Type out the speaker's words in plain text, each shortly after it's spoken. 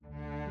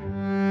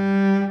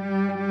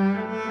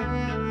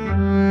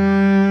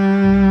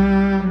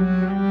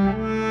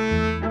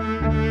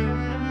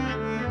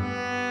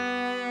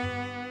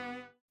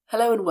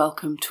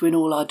welcome to In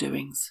All Our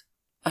Doings,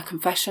 a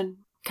confession,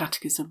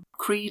 catechism,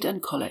 creed and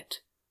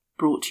collect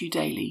brought to you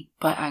daily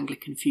by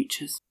Anglican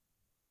Futures.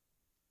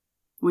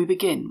 We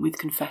begin with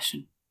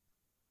confession.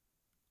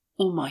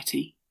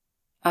 Almighty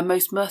and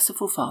most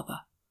merciful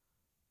Father,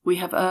 we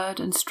have erred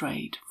and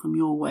strayed from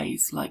your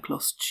ways like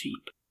lost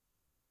sheep.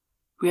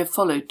 We have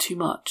followed too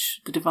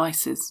much the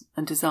devices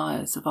and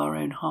desires of our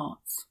own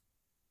hearts.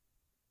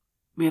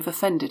 We have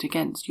offended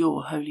against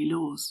your holy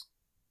laws.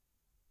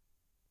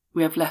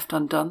 We have left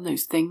undone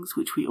those things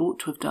which we ought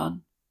to have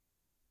done,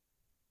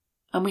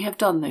 and we have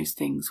done those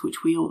things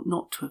which we ought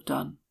not to have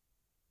done.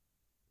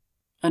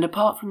 And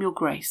apart from your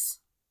grace,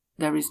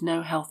 there is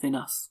no health in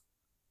us.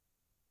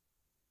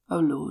 O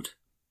Lord,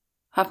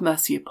 have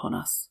mercy upon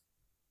us.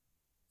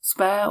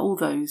 Spare all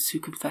those who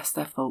confess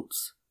their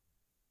faults.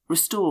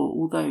 Restore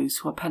all those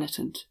who are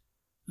penitent,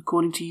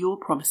 according to your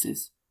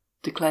promises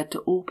declared to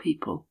all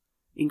people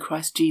in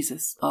Christ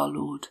Jesus our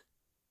Lord.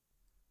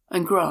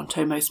 And grant,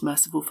 O most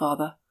merciful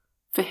Father,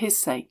 for his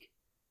sake,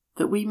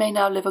 that we may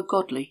now live a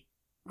godly,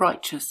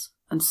 righteous,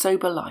 and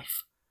sober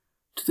life,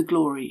 to the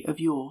glory of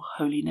your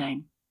holy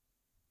name.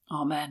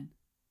 Amen.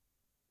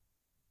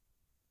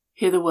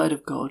 Hear the word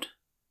of God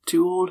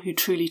to all who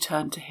truly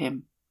turn to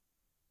him.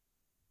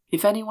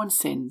 If anyone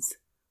sins,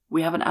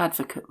 we have an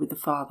advocate with the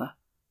Father,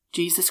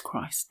 Jesus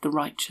Christ the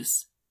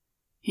righteous.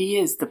 He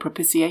is the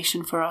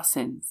propitiation for our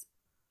sins,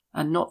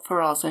 and not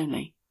for ours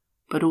only,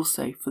 but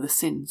also for the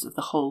sins of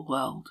the whole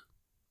world.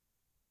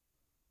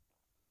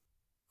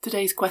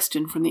 Today's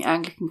question from the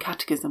Anglican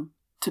Catechism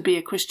to be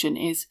a Christian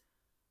is,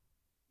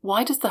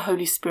 why does the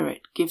Holy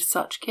Spirit give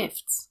such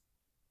gifts?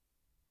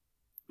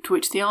 To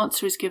which the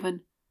answer is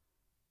given,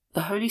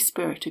 the Holy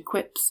Spirit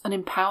equips and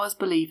empowers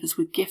believers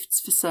with gifts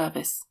for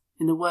service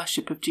in the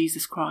worship of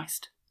Jesus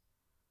Christ,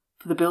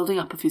 for the building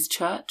up of his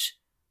church,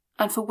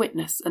 and for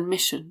witness and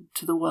mission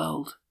to the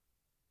world.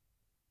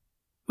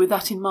 With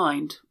that in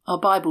mind, our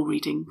Bible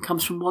reading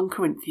comes from 1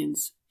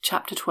 Corinthians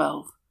chapter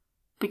 12,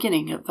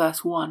 beginning at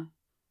verse 1.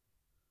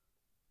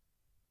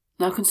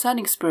 Now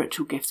concerning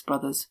spiritual gifts,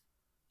 brothers,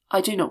 I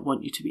do not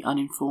want you to be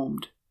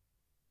uninformed.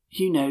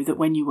 You know that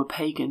when you were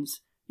pagans,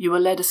 you were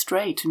led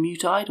astray to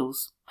mute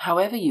idols,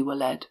 however you were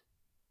led.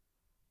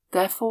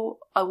 Therefore,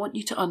 I want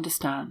you to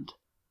understand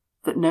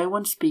that no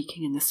one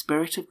speaking in the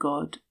Spirit of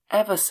God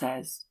ever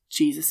says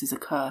Jesus is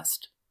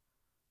accursed,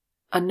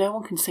 and no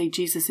one can say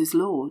Jesus is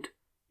Lord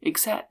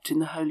except in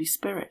the Holy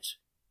Spirit.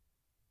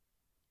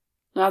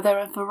 Now there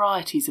are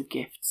varieties of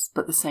gifts,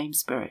 but the same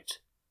Spirit.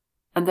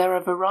 And there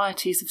are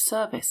varieties of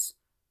service,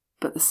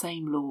 but the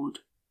same Lord.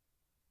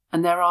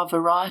 And there are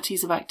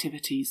varieties of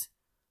activities,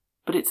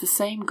 but it's the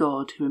same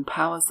God who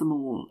empowers them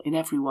all in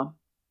everyone.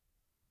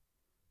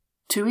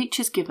 To each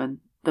is given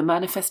the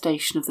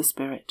manifestation of the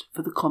Spirit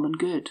for the common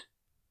good.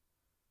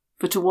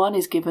 For to one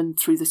is given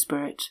through the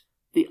Spirit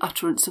the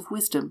utterance of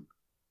wisdom,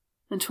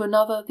 and to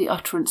another the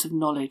utterance of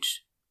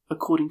knowledge,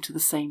 according to the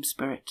same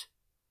Spirit.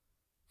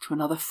 To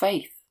another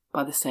faith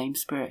by the same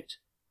Spirit.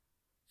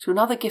 To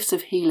another gifts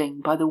of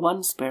healing by the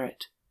one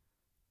Spirit,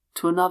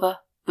 to another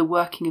the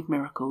working of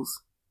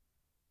miracles,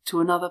 to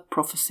another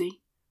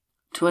prophecy,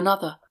 to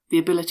another the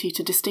ability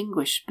to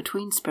distinguish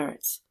between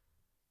spirits,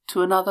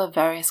 to another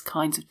various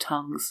kinds of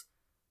tongues,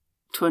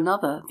 to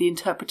another the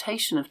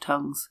interpretation of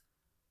tongues.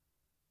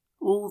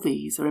 All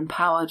these are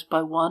empowered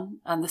by one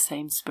and the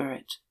same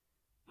Spirit,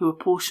 who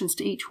apportions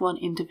to each one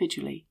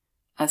individually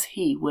as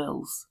he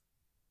wills.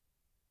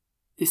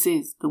 This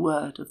is the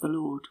word of the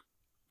Lord.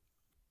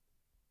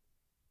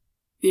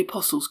 The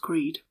Apostles'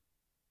 Creed.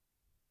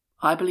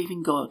 I believe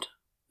in God,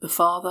 the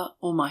Father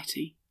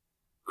Almighty,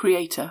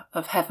 Creator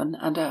of heaven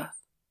and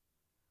earth.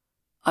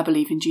 I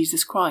believe in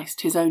Jesus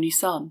Christ, his only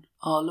Son,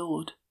 our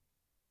Lord.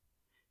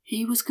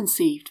 He was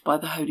conceived by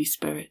the Holy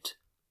Spirit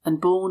and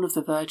born of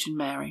the Virgin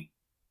Mary.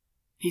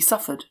 He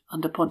suffered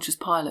under Pontius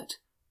Pilate,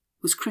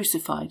 was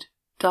crucified,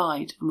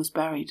 died, and was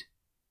buried.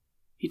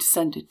 He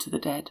descended to the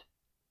dead.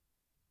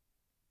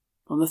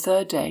 On the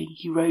third day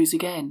he rose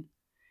again.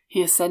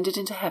 He ascended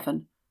into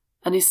heaven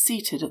and is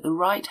seated at the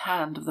right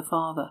hand of the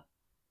Father.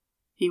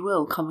 He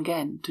will come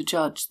again to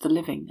judge the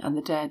living and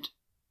the dead.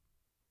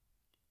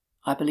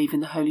 I believe in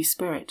the Holy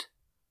Spirit,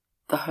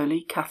 the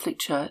Holy Catholic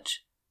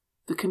Church,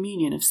 the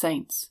communion of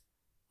saints,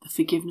 the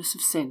forgiveness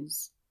of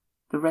sins,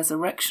 the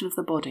resurrection of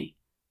the body,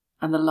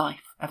 and the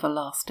life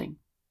everlasting.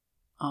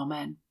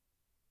 Amen.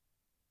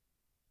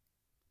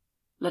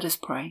 Let us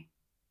pray.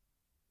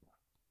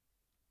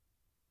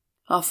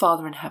 Our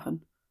Father in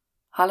heaven,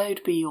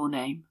 hallowed be your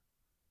name.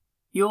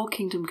 Your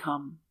kingdom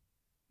come,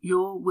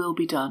 your will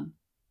be done,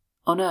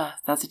 on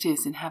earth as it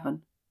is in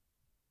heaven.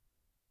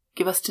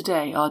 Give us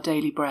today our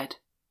daily bread,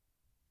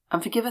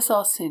 and forgive us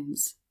our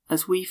sins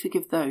as we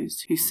forgive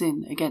those who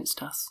sin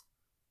against us.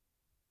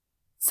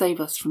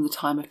 Save us from the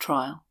time of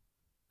trial,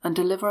 and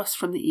deliver us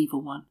from the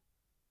evil one.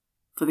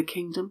 For the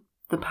kingdom,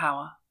 the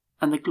power,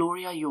 and the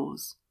glory are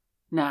yours,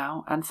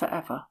 now and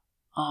forever.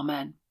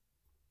 Amen.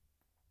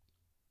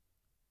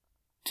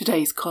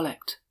 Today's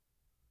Collect.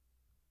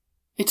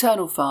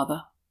 Eternal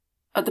Father,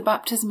 at the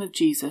baptism of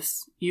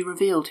Jesus you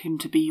revealed him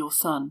to be your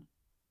Son,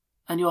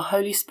 and your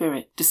Holy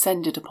Spirit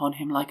descended upon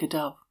him like a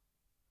dove.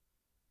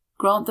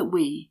 Grant that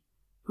we,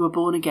 who are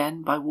born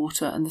again by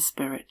water and the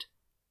Spirit,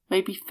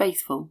 may be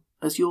faithful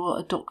as your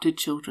adopted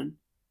children,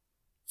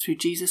 through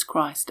Jesus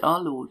Christ our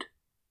Lord,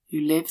 who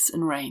lives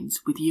and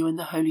reigns with you in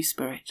the Holy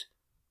Spirit,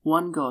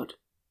 one God,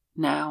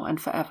 now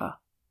and forever.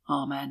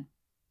 Amen.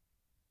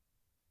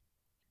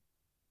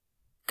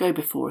 Go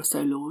before us,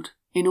 O Lord,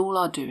 in all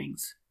our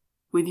doings,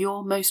 with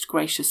your most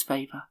gracious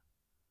favour,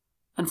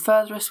 and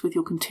further us with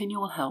your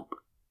continual help,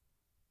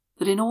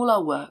 that in all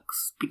our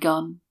works,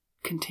 begun,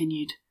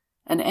 continued,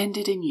 and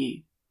ended in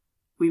you,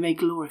 we may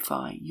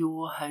glorify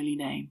your holy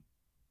name,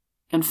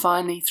 and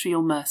finally, through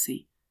your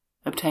mercy,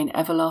 obtain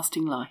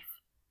everlasting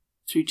life,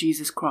 through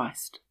Jesus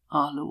Christ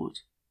our Lord.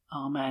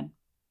 Amen.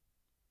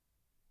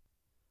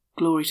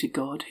 Glory to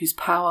God, whose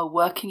power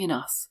working in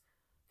us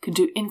can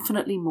do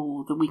infinitely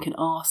more than we can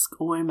ask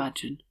or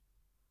imagine.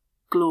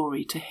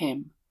 Glory to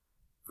him,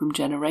 from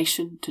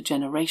generation to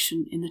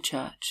generation in the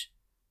Church,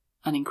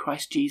 and in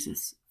Christ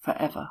Jesus for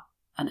ever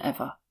and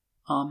ever.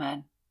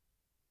 Amen.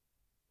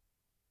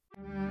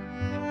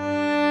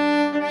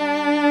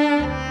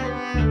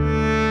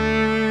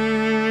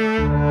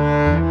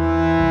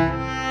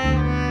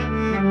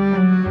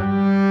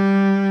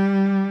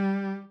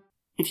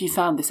 If you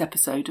found this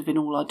episode of In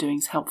All Our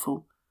Doings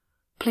helpful,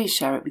 please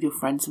share it with your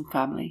friends and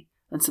family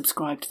and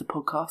subscribe to the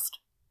podcast.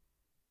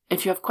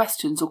 If you have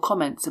questions or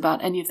comments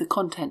about any of the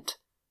content,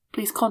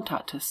 please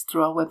contact us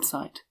through our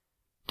website,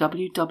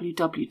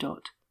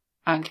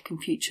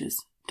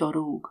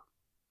 www.anglicanfutures.org.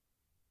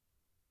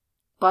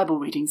 Bible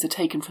readings are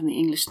taken from the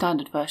English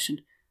Standard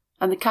Version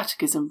and the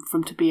Catechism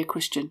from To Be a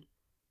Christian,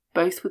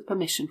 both with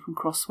permission from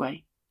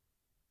Crossway.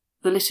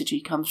 The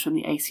liturgy comes from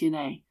the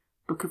ACNA,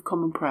 Book of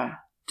Common Prayer,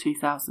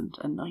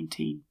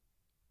 2019.